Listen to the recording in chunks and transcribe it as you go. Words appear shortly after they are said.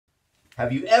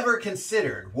Have you ever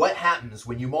considered what happens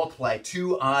when you multiply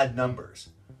two odd numbers?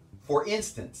 For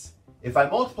instance, if I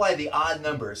multiply the odd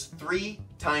numbers 3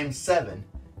 times 7,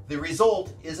 the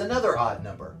result is another odd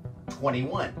number,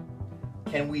 21.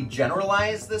 Can we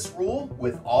generalize this rule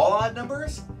with all odd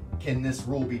numbers? Can this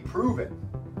rule be proven?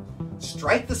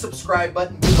 Strike the subscribe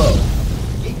button below.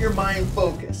 Get your mind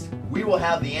focused. We will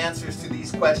have the answers to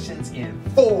these questions in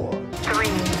 4, 3,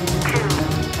 2,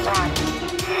 1.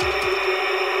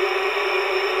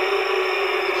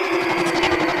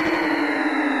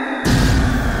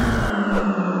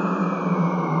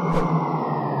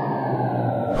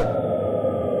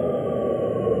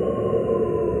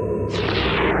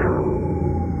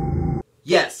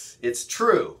 Yes, it's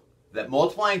true that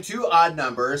multiplying two odd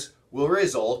numbers will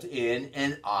result in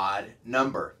an odd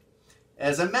number.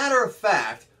 As a matter of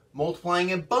fact,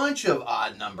 multiplying a bunch of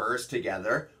odd numbers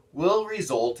together will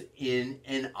result in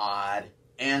an odd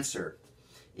answer.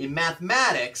 In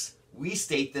mathematics, we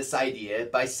state this idea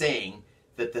by saying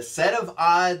that the set of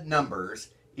odd numbers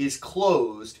is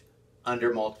closed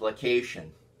under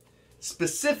multiplication.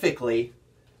 Specifically,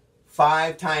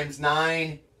 5 times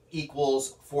 9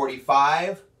 equals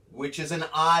 45, which is an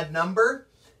odd number,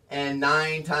 and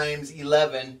 9 times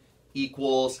 11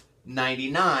 equals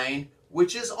 99,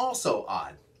 which is also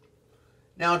odd.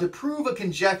 Now, to prove a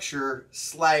conjecture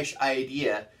 /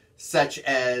 idea such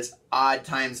as odd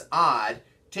times odd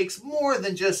takes more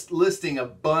than just listing a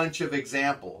bunch of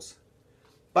examples.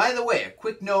 By the way, a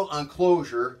quick note on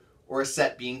closure or a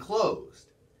set being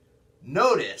closed.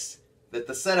 Notice that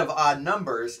the set of odd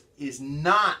numbers is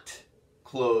not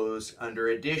closed under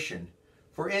addition.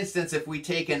 For instance, if we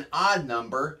take an odd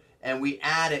number and we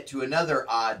add it to another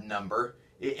odd number,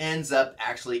 it ends up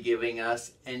actually giving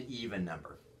us an even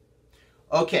number.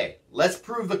 Okay, let's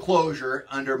prove the closure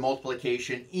under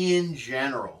multiplication in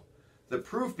general. The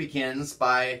proof begins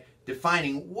by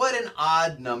defining what an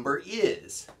odd number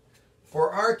is.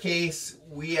 For our case,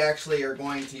 we actually are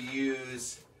going to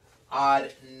use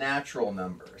odd natural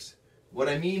numbers. What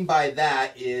I mean by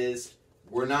that is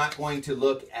we're not going to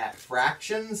look at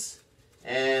fractions,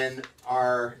 and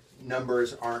our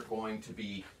numbers aren't going to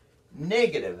be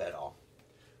negative at all.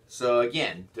 So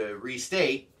again, to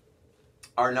restate,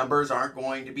 our numbers aren't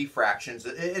going to be fractions.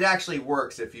 It actually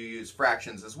works if you use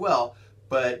fractions as well,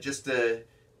 but just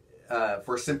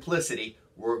for simplicity,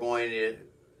 we're going to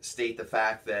state the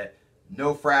fact that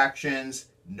no fractions,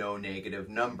 no negative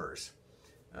numbers.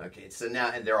 Okay, so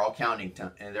now, and they're all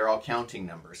counting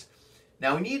numbers.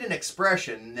 Now we need an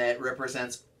expression that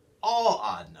represents all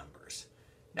odd numbers.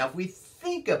 Now if we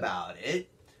think about it,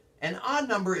 an odd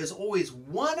number is always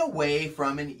one away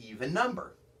from an even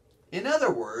number. In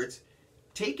other words,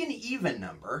 take an even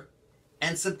number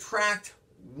and subtract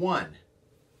 1.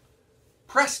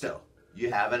 Presto,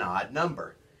 you have an odd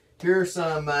number. Here are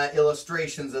some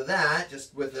illustrations of that,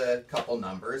 just with a couple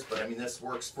numbers, but I mean this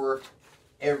works for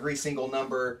every single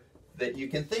number that you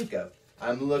can think of.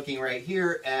 I'm looking right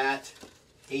here at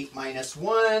 8 minus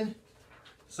 1.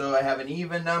 So I have an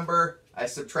even number. I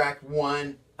subtract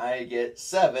 1. I get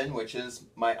 7, which is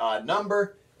my odd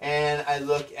number. And I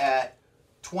look at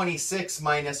 26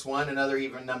 minus 1, another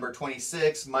even number,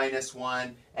 26 minus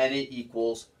 1, and it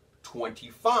equals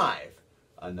 25,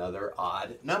 another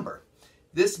odd number.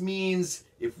 This means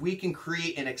if we can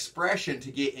create an expression to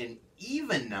get an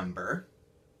even number,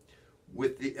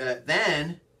 with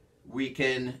then we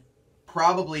can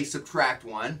probably subtract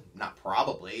 1, not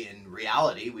probably, in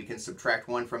reality, we can subtract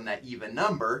 1 from that even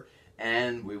number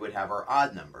and we would have our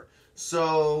odd number.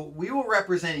 So we will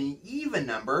represent an even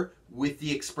number with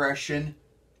the expression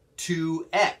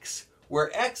 2x, where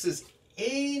x is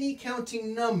any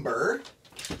counting number.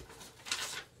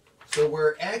 So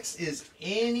where x is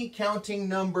any counting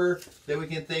number that we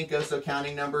can think of, so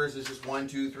counting numbers is just 1,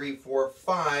 2, 3, 4,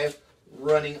 5,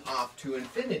 running off to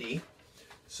infinity.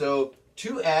 So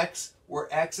 2x, where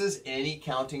x is any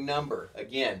counting number.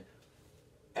 Again,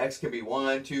 x can be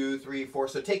 1, 2, 3, 4.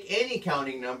 So take any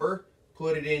counting number,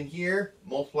 put it in here,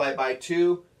 multiply by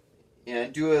 2,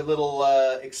 and do a little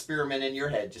experiment in your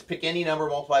head. Just pick any number,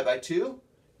 multiply by 2,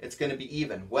 it's going to be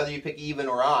even. Whether you pick even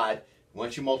or odd,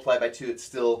 once you multiply by 2, it's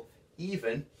still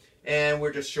even. And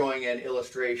we're just showing an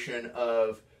illustration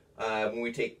of when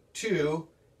we take 2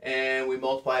 and we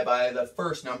multiply by the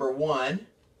first number, 1,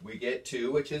 we get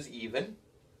 2, which is even.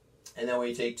 And then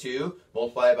we take 2,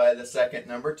 multiply by the second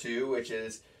number, 2, which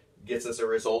gets us a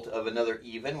result of another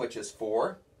even, which is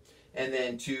 4. And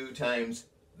then 2 times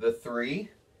the 3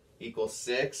 equals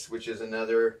 6, which is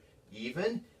another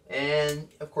even. And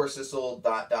of course this will ...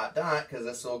 because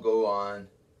this will go on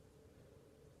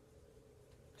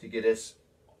to get us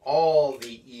all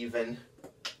the even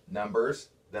numbers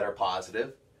that are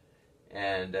positive,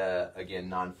 and again,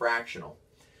 non-fractional.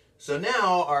 So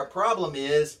now our problem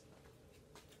is,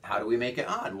 how do we make it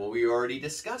odd? Well, we already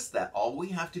discussed that. All we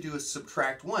have to do is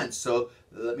subtract 1. So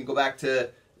let me go back to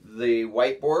the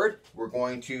whiteboard. We're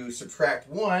going to subtract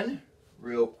 1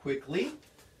 real quickly.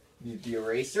 Need the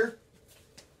eraser.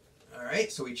 All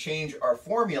right, so we change our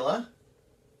formula.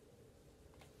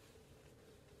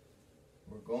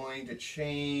 We're going to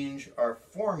change our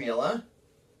formula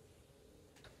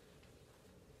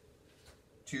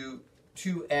to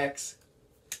 2x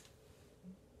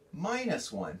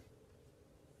minus 1.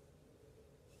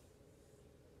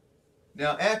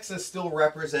 Now x is still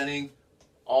representing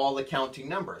all the counting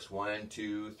numbers, 1,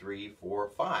 2, 3, 4,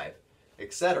 5,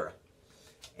 etc.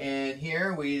 And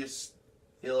here we just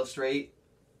illustrate,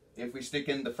 if we stick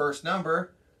in the first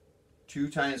number, 2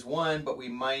 times 1, but we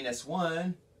minus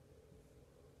 1,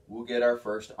 we'll get our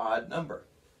first odd number.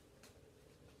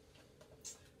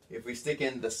 If we stick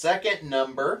in the second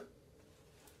number,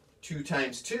 2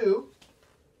 times 2,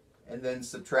 and then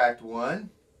subtract 1,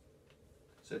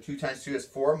 so 2 times 2 is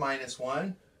 4 minus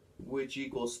 1, which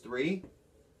equals 3,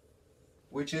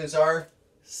 which is our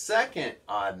second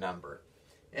odd number.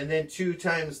 And then 2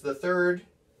 times the third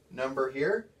number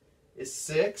here is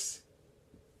 6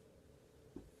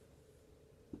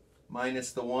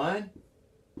 minus the 1.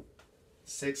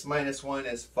 6 minus 1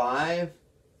 is 5,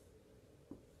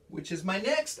 which is my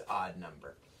next odd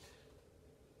number.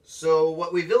 So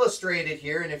what we've illustrated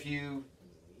here, and if you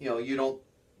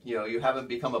haven't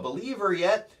become a believer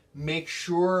yet, make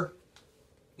sure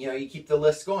you keep the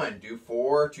list going. Do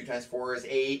 4, 2 times 4 is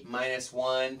 8, minus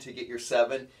 1 to get your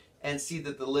 7, and see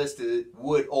that the list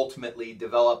would ultimately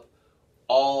develop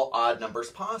all odd numbers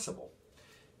possible.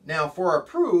 Now for our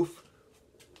proof,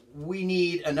 we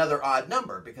need another odd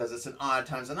number because it's an odd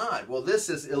times an odd. Well, this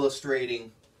is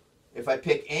illustrating, if I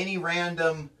pick any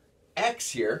random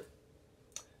x here,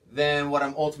 then what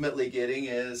I'm ultimately getting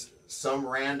is some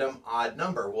random odd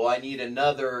number. Well, I need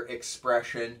another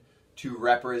expression to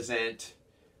represent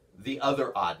the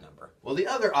other odd number. Well, the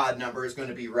other odd number is going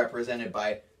to be represented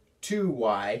by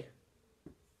 2y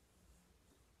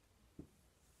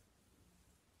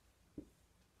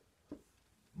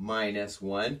minus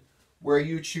 1, where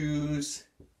you choose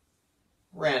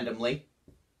randomly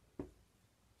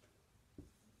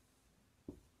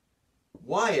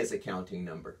y as a counting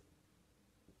number.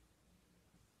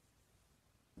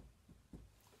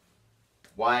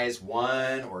 Y is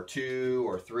 1 or 2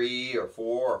 or 3 or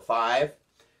 4 or 5.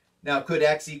 Now, could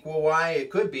x equal y?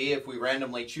 It could be if we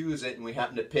randomly choose it and we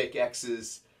happen to pick x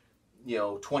as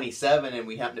 27 and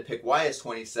we happen to pick y as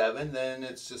 27, then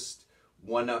it's just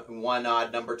one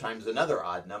odd number times another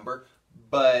odd number.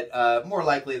 But more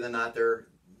likely than not,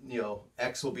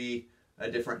 x will be a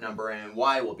different number and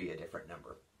y will be a different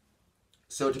number.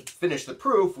 So to finish the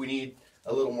proof, we need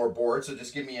a little more board. So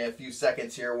just give me a few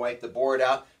seconds here, wipe the board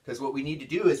out, because what we need to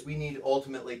do is we need to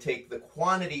ultimately take the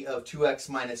quantity of 2x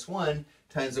minus 1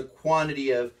 times the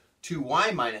quantity of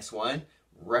 2y minus 1,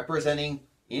 representing,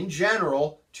 in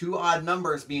general, two odd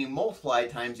numbers being multiplied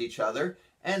times each other,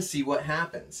 and see what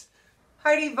happens.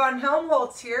 Heidi von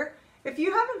Helmholtz here. If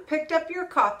you haven't picked up your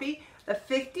copy, The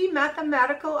 50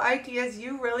 Mathematical Ideas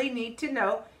You Really Need to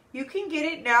Know, you can get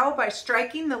it now by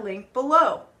striking the link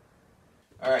below.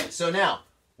 All right, so now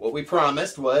what we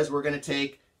promised was we're going to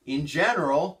take, in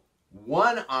general,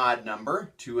 one odd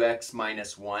number, 2x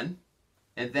minus 1,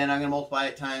 and then I'm going to multiply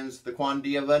it times the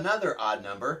quantity of another odd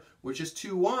number, which is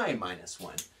 2y minus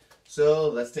 1. So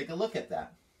let's take a look at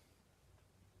that.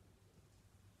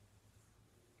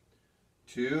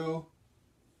 2x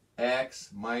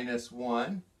minus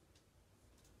 1,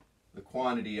 the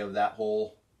quantity of that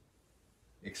whole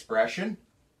expression,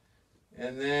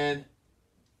 and then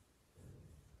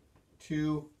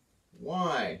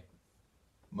 2y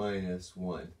minus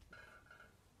 1.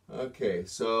 Okay,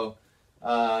 so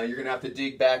you're going to have to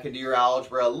dig back into your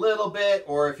algebra a little bit,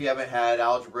 or if you haven't had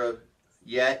algebra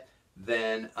yet,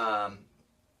 then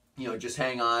just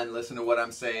hang on, listen to what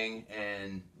I'm saying,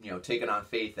 and take it on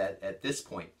faith at this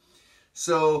point.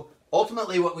 So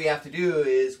ultimately what we have to do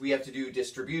is we have to do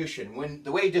distribution.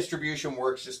 The way distribution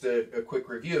works, just a quick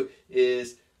review,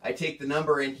 is I take the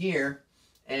number in here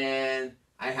and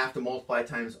I have to multiply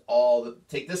times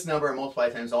take this number and multiply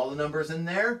times all the numbers in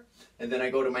there, and then I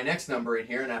go to my next number in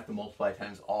here and I have to multiply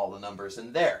times all the numbers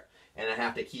in there. And I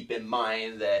have to keep in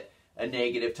mind that a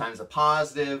negative times a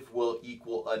positive will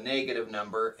equal a negative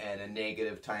number, and a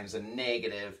negative times a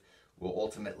negative will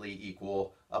ultimately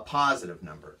equal a positive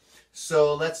number.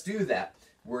 So let's do that.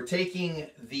 We're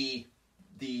taking the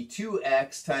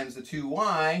 2x times the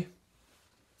 2y,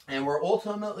 And we're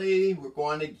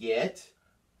going to get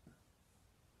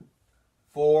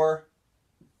 4xy.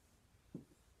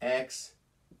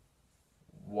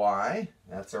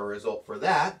 That's our result for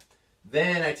that.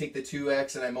 Then I take the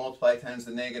 2x and I multiply times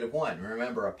the negative 1.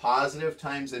 Remember, a positive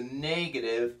times a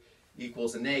negative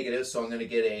equals a negative, so I'm going to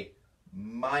get a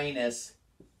minus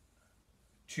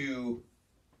 2x.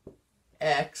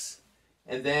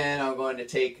 And then I'm going to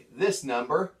take this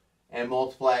number and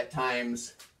multiply it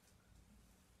times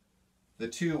the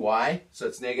 2y. So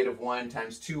it's negative 1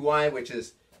 times 2y, which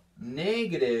is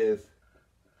negative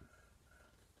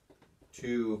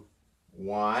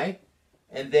 2y.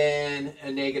 And then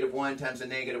a negative 1 times a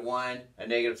negative 1, a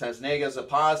negative times a negative is a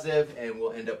positive, and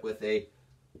we'll end up with a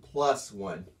plus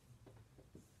 1.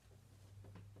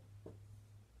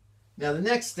 Now the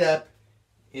next step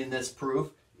in this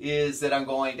proof is that I'm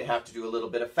going to have to do a little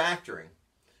bit of factoring.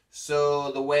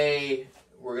 So the way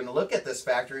we're going to look at this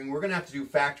factoring, we're going to have to do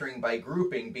factoring by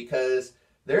grouping, because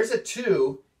there's a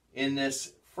 2 in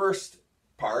this first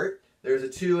part, there's a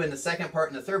 2 in the second part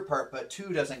and the third part, but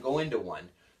 2 doesn't go into 1.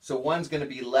 So 1's going to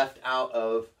be left out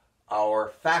of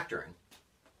our factoring.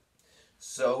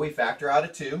 So we factor out a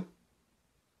 2.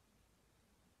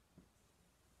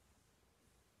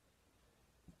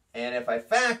 And if I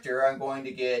factor, I'm going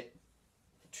to get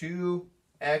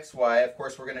 2xy. Of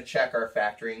course, we're going to check our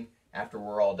factoring after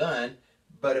we're all done.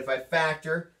 But if I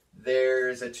factor,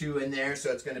 there's a 2 in there,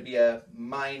 so it's going to be a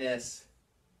minus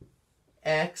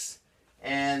x.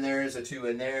 And there's a 2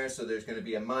 in there, so there's going to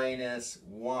be a minus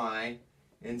y.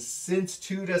 And since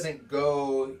 2 doesn't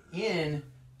go in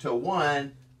to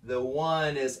 1, the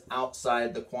 1 is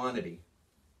outside the quantity.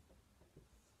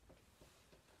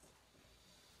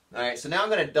 All right, so now I'm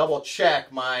going to double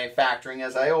check my factoring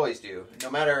as I always do.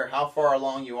 No matter how far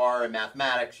along you are in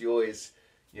mathematics, you always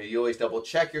double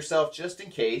check yourself just in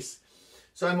case.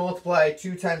 So I multiply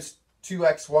 2 times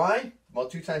 2xy. Well,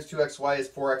 2 times 2xy is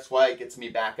 4xy. It gets me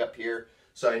back up here,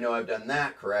 so I know I've done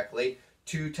that correctly.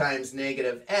 2 times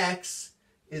negative x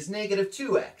is negative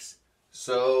 2x.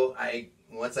 So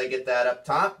once I get that up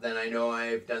top, then I know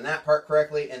I've done that part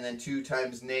correctly. And then 2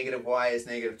 times negative y is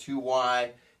negative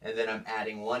 2y. And then I'm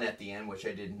adding 1 at the end, which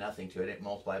I did nothing to it. It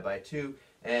multiplied by 2.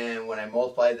 And when I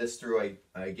multiply this through,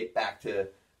 I get back to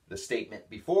the statement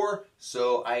before.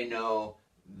 So I know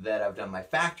that I've done my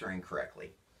factoring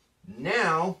correctly.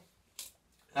 Now,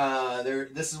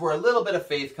 this is where a little bit of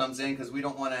faith comes in, because we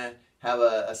don't want to have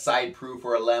a side proof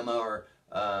or a lemma or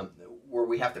where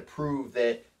we have to prove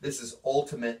that this is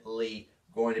ultimately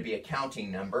going to be a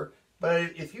counting number.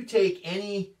 But if you take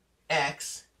any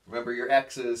x, remember your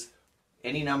x is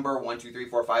any number, 1, 2, 3,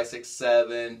 4, 5, 6,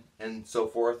 7, and so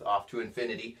forth, off to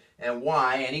infinity. And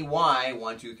y, any y,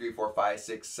 1, 2, 3, 4, 5,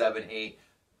 6, 7, 8,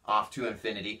 off to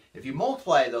infinity. If you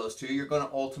multiply those two, you're going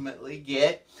to ultimately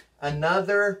get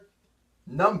another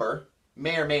number.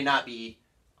 May or may not be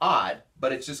odd,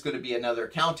 but it's just going to be another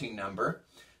counting number.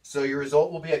 So your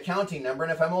result will be a counting number,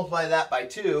 and if I multiply that by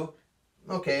 2,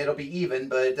 okay, it'll be even,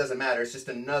 but it doesn't matter. It's just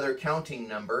another counting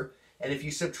number. And if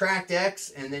you subtract x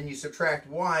and then you subtract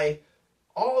y,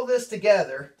 all this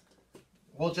together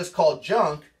we'll just call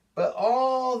junk, but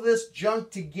all this junk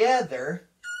together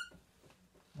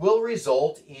will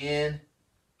result in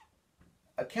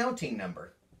a counting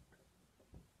number.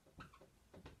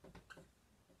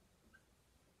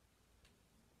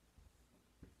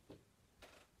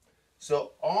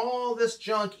 So all this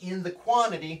junk in the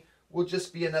quantity will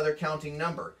just be another counting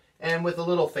number. And with a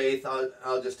little faith,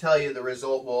 I'll just tell you the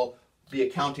result will be a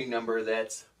counting number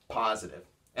that's positive.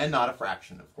 And not a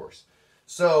fraction, of course.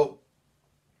 So,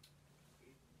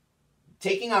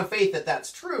 taking on faith that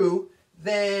that's true,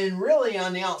 then really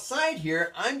on the outside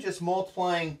here, I'm just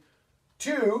multiplying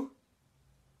 2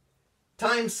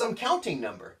 times some counting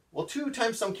number. Well, 2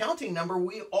 times some counting number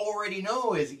we already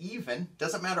know is even.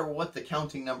 Doesn't matter what the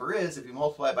counting number is. If you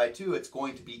multiply by 2, it's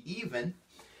going to be even.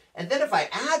 And then if I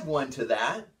add 1 to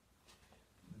that,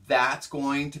 that's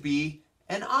going to be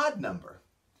an odd number.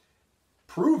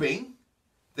 Proving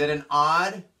that an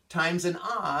odd times an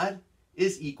odd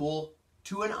is equal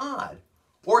to an odd.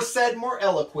 Or said more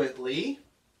eloquently,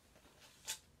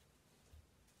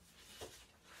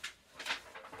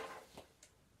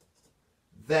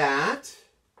 that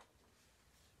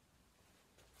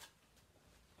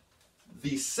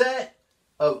the set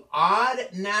of odd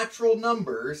natural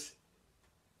numbers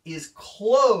is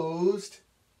closed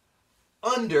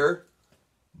under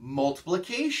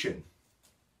multiplication.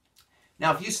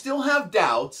 Now, if you still have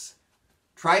doubts,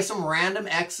 try some random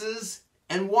x's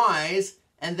and y's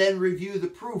and then review the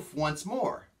proof once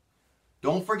more.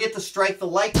 Don't forget to strike the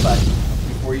like button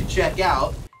before you check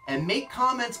out, and make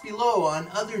comments below on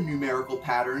other numerical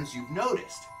patterns you've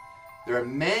noticed. There are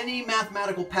many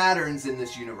mathematical patterns in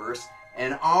this universe,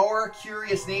 and our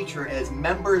curious nature as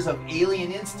members of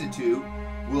Alien Institute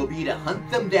will be to hunt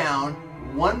them down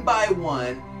one by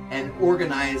one and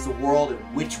organize the world in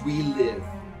which we live.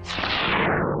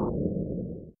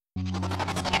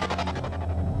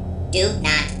 Do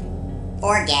not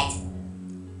forget,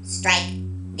 strike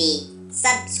the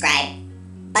subscribe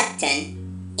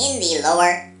button in the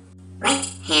lower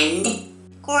right-hand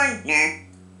corner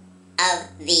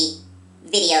of the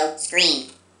video screen.